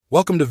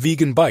Welcome to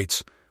Vegan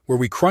Bites, where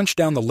we crunch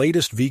down the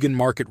latest vegan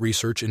market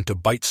research into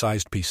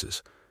bite-sized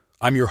pieces.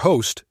 I'm your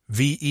host,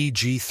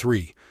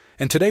 VEG3,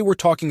 and today we're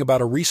talking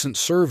about a recent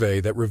survey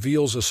that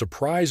reveals a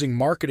surprising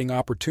marketing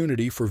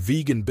opportunity for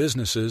vegan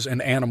businesses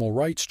and animal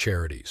rights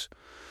charities.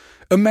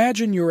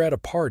 Imagine you're at a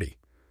party.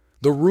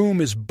 The room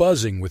is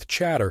buzzing with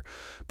chatter,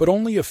 but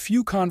only a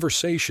few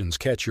conversations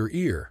catch your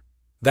ear.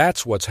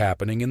 That's what's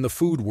happening in the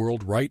food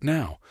world right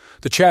now.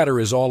 The chatter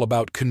is all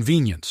about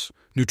convenience,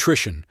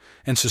 nutrition,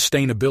 and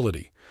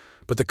sustainability.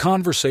 But the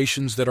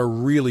conversations that are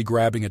really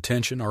grabbing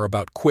attention are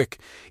about quick,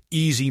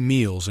 easy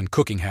meals and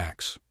cooking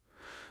hacks.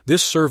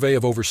 This survey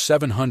of over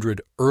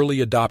 700 early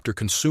adopter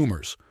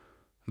consumers,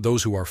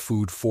 those who are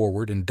food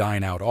forward and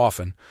dine out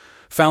often,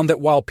 found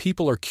that while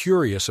people are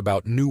curious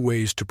about new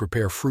ways to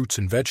prepare fruits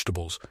and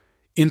vegetables,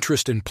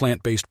 interest in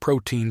plant-based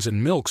proteins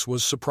and milks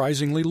was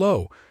surprisingly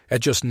low,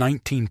 at just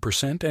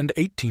 19% and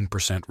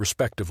 18%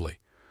 respectively.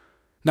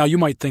 Now you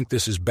might think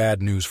this is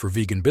bad news for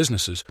vegan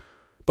businesses,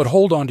 but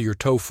hold on to your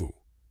tofu,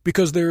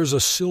 because there's a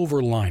silver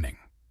lining.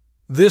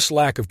 This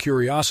lack of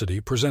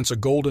curiosity presents a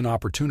golden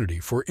opportunity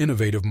for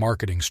innovative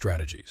marketing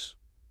strategies.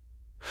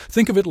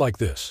 Think of it like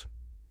this.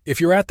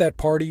 If you're at that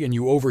party and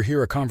you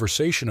overhear a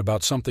conversation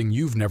about something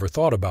you've never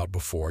thought about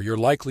before, you're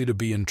likely to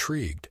be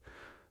intrigued.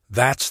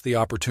 That's the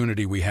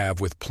opportunity we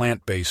have with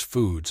plant-based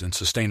foods and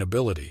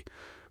sustainability.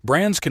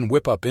 Brands can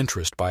whip up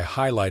interest by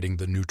highlighting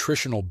the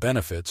nutritional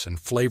benefits and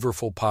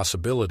flavorful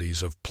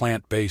possibilities of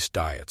plant-based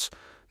diets,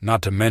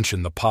 not to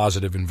mention the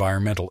positive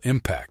environmental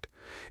impact.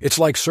 It's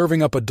like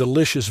serving up a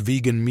delicious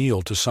vegan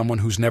meal to someone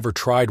who's never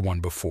tried one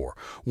before.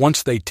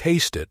 Once they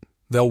taste it,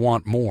 they'll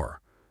want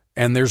more.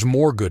 And there's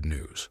more good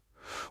news.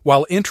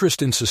 While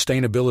interest in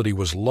sustainability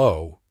was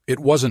low, it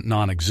wasn't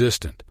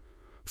non-existent.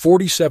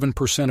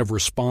 47% of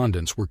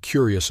respondents were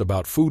curious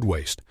about food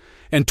waste,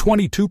 and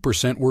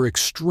 22% were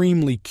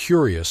extremely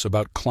curious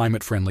about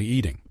climate-friendly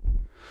eating.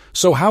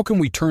 So how can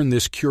we turn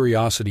this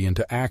curiosity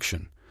into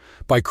action?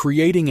 By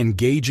creating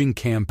engaging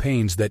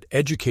campaigns that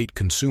educate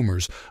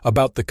consumers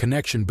about the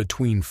connection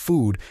between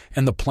food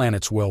and the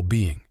planet's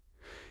well-being.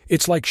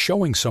 It's like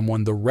showing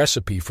someone the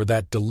recipe for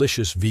that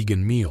delicious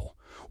vegan meal.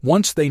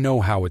 Once they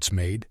know how it's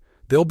made,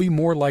 they'll be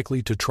more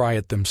likely to try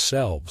it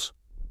themselves.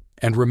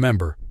 And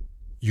remember,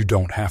 you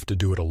don't have to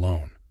do it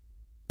alone.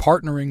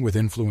 Partnering with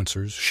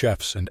influencers,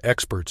 chefs, and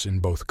experts in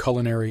both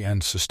culinary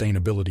and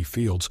sustainability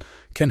fields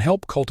can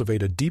help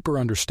cultivate a deeper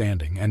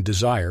understanding and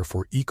desire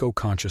for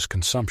eco-conscious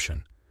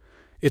consumption.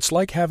 It's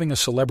like having a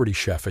celebrity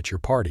chef at your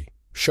party,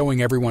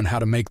 showing everyone how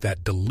to make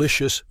that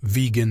delicious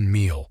vegan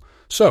meal.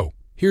 So,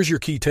 here's your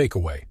key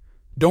takeaway.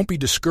 Don't be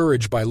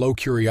discouraged by low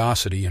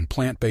curiosity in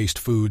plant-based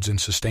foods and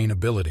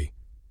sustainability.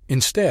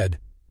 Instead,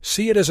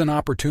 see it as an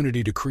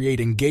opportunity to create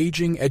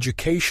engaging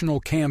educational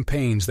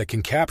campaigns that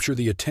can capture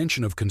the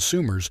attention of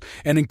consumers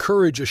and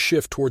encourage a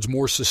shift towards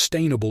more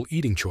sustainable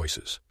eating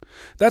choices.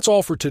 That's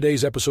all for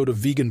today's episode of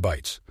Vegan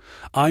Bites.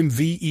 I'm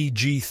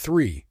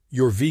VEG3,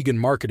 your vegan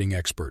marketing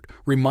expert,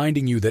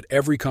 reminding you that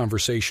every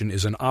conversation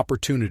is an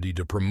opportunity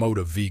to promote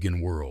a vegan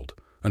world.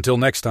 Until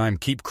next time,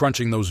 keep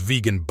crunching those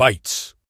vegan bites.